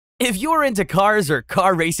If you're into cars or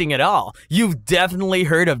car racing at all, you've definitely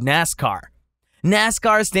heard of NASCAR.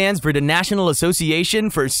 NASCAR stands for the National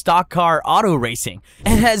Association for Stock Car Auto Racing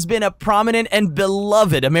and has been a prominent and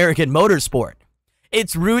beloved American motorsport.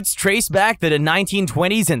 Its roots trace back to the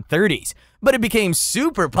 1920s and 30s, but it became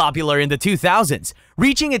super popular in the 2000s,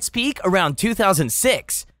 reaching its peak around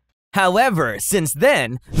 2006. However, since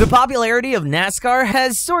then, the popularity of NASCAR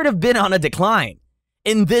has sort of been on a decline.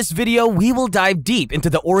 In this video, we will dive deep into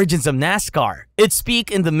the origins of NASCAR, its peak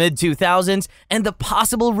in the mid-2000s, and the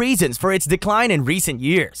possible reasons for its decline in recent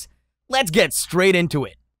years. Let's get straight into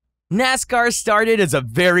it. NASCAR started as a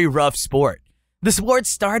very rough sport. The sport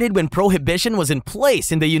started when Prohibition was in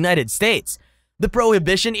place in the United States. The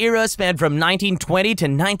Prohibition era spanned from 1920 to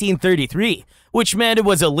 1933, which meant it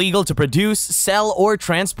was illegal to produce, sell, or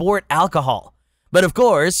transport alcohol. But of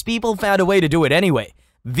course, people found a way to do it anyway.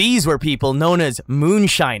 These were people known as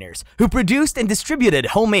moonshiners, who produced and distributed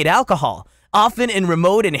homemade alcohol, often in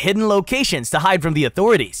remote and hidden locations to hide from the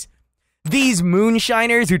authorities. These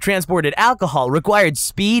moonshiners who transported alcohol required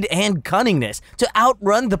speed and cunningness to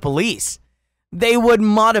outrun the police. They would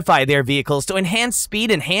modify their vehicles to enhance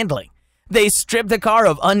speed and handling. They stripped the car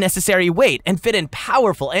of unnecessary weight and fit in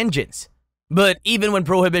powerful engines. But even when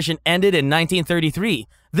Prohibition ended in 1933,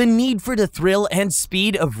 the need for the thrill and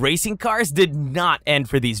speed of racing cars did not end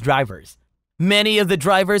for these drivers. Many of the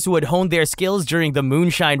drivers who had honed their skills during the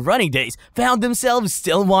moonshine running days found themselves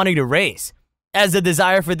still wanting to race. As the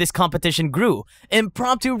desire for this competition grew,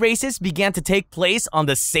 impromptu races began to take place on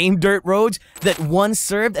the same dirt roads that once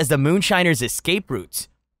served as the moonshiners' escape routes.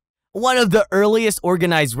 One of the earliest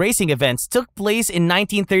organized racing events took place in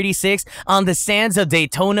 1936 on the sands of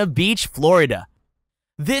Daytona Beach, Florida.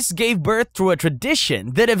 This gave birth to a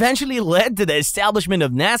tradition that eventually led to the establishment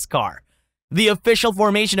of NASCAR. The official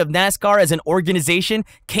formation of NASCAR as an organization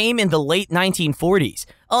came in the late 1940s,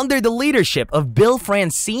 under the leadership of Bill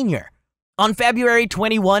France Sr. On February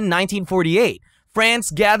 21, 1948,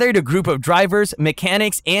 France gathered a group of drivers,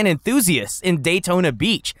 mechanics, and enthusiasts in Daytona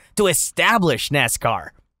Beach to establish NASCAR.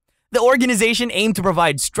 The organization aimed to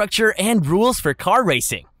provide structure and rules for car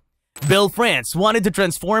racing. Bill France wanted to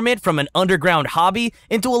transform it from an underground hobby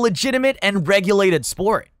into a legitimate and regulated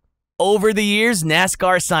sport. Over the years,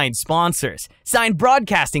 NASCAR signed sponsors, signed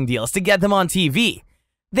broadcasting deals to get them on TV.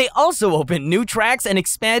 They also opened new tracks and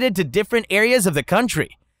expanded to different areas of the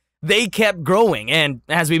country. They kept growing, and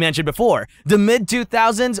as we mentioned before, the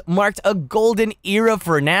mid-2000s marked a golden era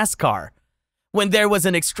for NASCAR, when there was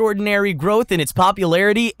an extraordinary growth in its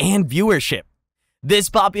popularity and viewership.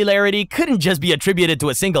 This popularity couldn't just be attributed to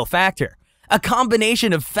a single factor. A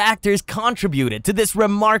combination of factors contributed to this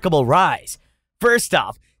remarkable rise. First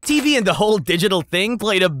off, TV and the whole digital thing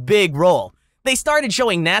played a big role. They started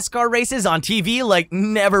showing NASCAR races on TV like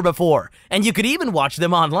never before, and you could even watch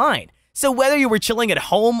them online. So whether you were chilling at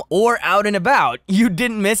home or out and about, you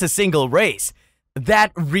didn't miss a single race.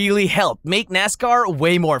 That really helped make NASCAR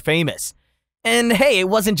way more famous. And hey, it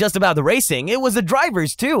wasn't just about the racing, it was the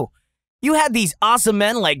drivers too. You had these awesome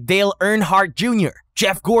men like Dale Earnhardt Jr.,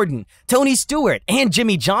 Jeff Gordon, Tony Stewart, and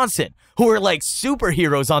Jimmy Johnson, who were like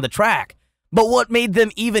superheroes on the track. But what made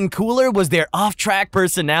them even cooler was their off-track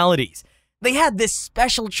personalities. They had this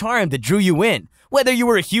special charm that drew you in, whether you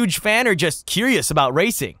were a huge fan or just curious about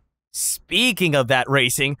racing. Speaking of that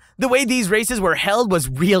racing, the way these races were held was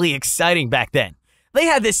really exciting back then. They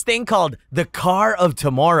had this thing called the Car of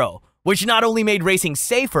Tomorrow, which not only made racing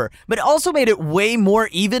safer, but also made it way more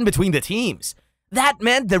even between the teams. That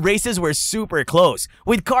meant the races were super close,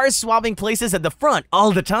 with cars swapping places at the front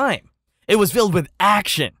all the time. It was filled with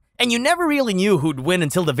action, and you never really knew who'd win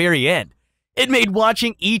until the very end. It made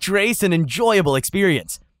watching each race an enjoyable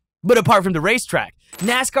experience. But apart from the racetrack,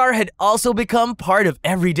 NASCAR had also become part of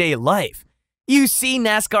everyday life. You see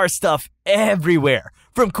NASCAR stuff everywhere,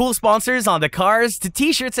 from cool sponsors on the cars to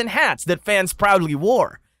t-shirts and hats that fans proudly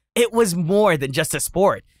wore. It was more than just a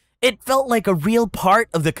sport. It felt like a real part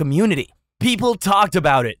of the community. People talked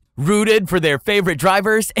about it, rooted for their favorite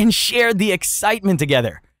drivers, and shared the excitement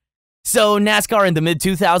together. So NASCAR in the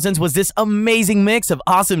mid-2000s was this amazing mix of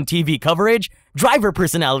awesome TV coverage, driver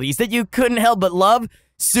personalities that you couldn't help but love,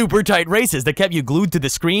 super tight races that kept you glued to the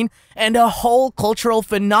screen, and a whole cultural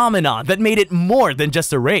phenomenon that made it more than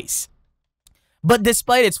just a race. But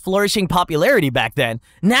despite its flourishing popularity back then,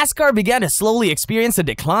 NASCAR began to slowly experience a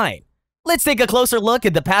decline. Let's take a closer look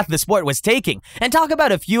at the path the sport was taking and talk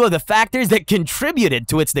about a few of the factors that contributed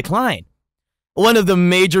to its decline. One of the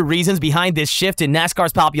major reasons behind this shift in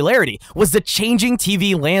NASCAR's popularity was the changing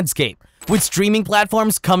TV landscape, with streaming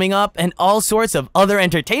platforms coming up and all sorts of other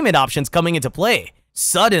entertainment options coming into play.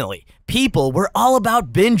 Suddenly, people were all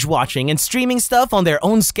about binge watching and streaming stuff on their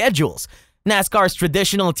own schedules. NASCAR's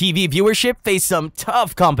traditional TV viewership faced some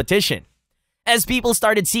tough competition. As people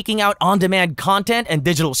started seeking out on-demand content and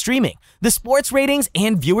digital streaming, the sports ratings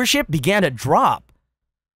and viewership began to drop.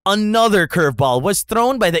 Another curveball was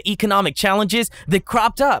thrown by the economic challenges that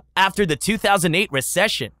cropped up after the 2008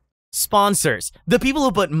 recession. Sponsors, the people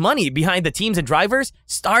who put money behind the teams and drivers,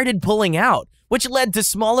 started pulling out, which led to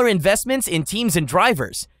smaller investments in teams and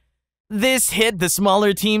drivers. This hit the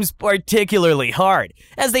smaller teams particularly hard,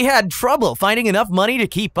 as they had trouble finding enough money to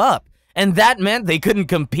keep up, and that meant they couldn't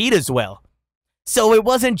compete as well. So it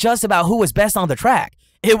wasn't just about who was best on the track,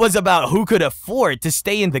 it was about who could afford to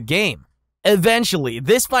stay in the game. Eventually,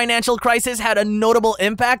 this financial crisis had a notable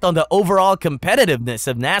impact on the overall competitiveness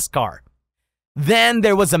of NASCAR. Then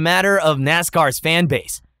there was a matter of NASCAR's fan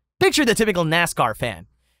base. Picture the typical NASCAR fan.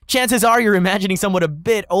 Chances are you're imagining someone a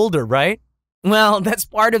bit older, right? Well, that's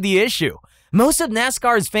part of the issue. Most of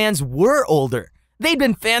NASCAR's fans were older. They'd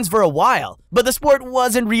been fans for a while, but the sport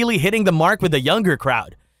wasn't really hitting the mark with the younger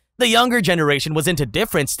crowd. The younger generation was into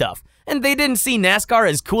different stuff, and they didn't see NASCAR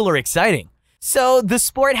as cool or exciting. So the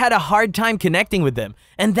sport had a hard time connecting with them,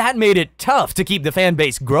 and that made it tough to keep the fan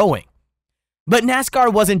base growing. But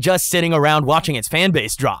NASCAR wasn't just sitting around watching its fan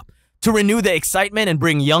base drop. To renew the excitement and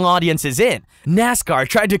bring young audiences in, NASCAR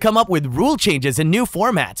tried to come up with rule changes and new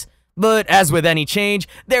formats. But as with any change,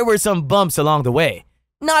 there were some bumps along the way.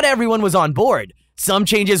 Not everyone was on board. Some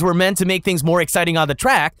changes were meant to make things more exciting on the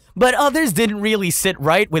track, but others didn't really sit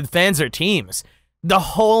right with fans or teams. The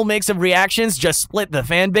whole mix of reactions just split the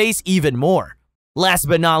fan base even more. Last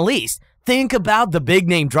but not least, think about the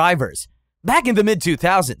big-name drivers. Back in the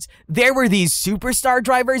mid-2000s, there were these superstar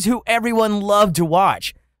drivers who everyone loved to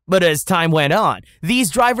watch. But as time went on, these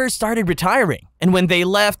drivers started retiring, and when they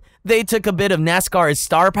left, they took a bit of NASCAR's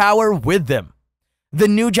star power with them. The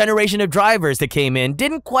new generation of drivers that came in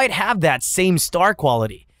didn't quite have that same star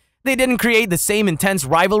quality. They didn't create the same intense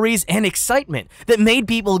rivalries and excitement that made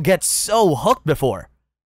people get so hooked before.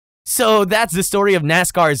 So that's the story of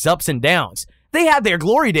NASCAR's ups and downs. They had their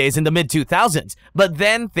glory days in the mid-2000s, but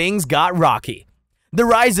then things got rocky. The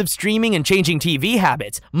rise of streaming and changing TV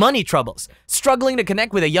habits, money troubles, struggling to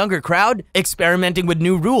connect with a younger crowd, experimenting with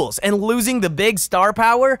new rules, and losing the big star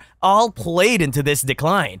power all played into this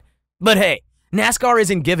decline. But hey, NASCAR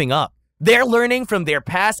isn't giving up. They're learning from their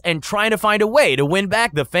past and trying to find a way to win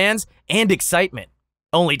back the fans and excitement.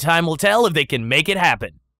 Only time will tell if they can make it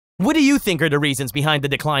happen. What do you think are the reasons behind the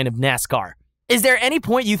decline of NASCAR? Is there any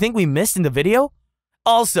point you think we missed in the video?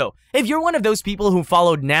 Also, if you're one of those people who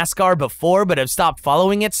followed NASCAR before but have stopped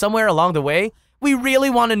following it somewhere along the way, we really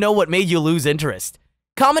want to know what made you lose interest.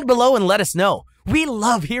 Comment below and let us know. We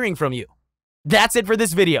love hearing from you. That's it for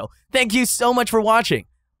this video. Thank you so much for watching.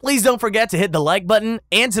 Please don't forget to hit the like button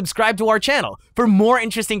and subscribe to our channel for more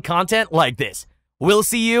interesting content like this. We'll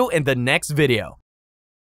see you in the next video.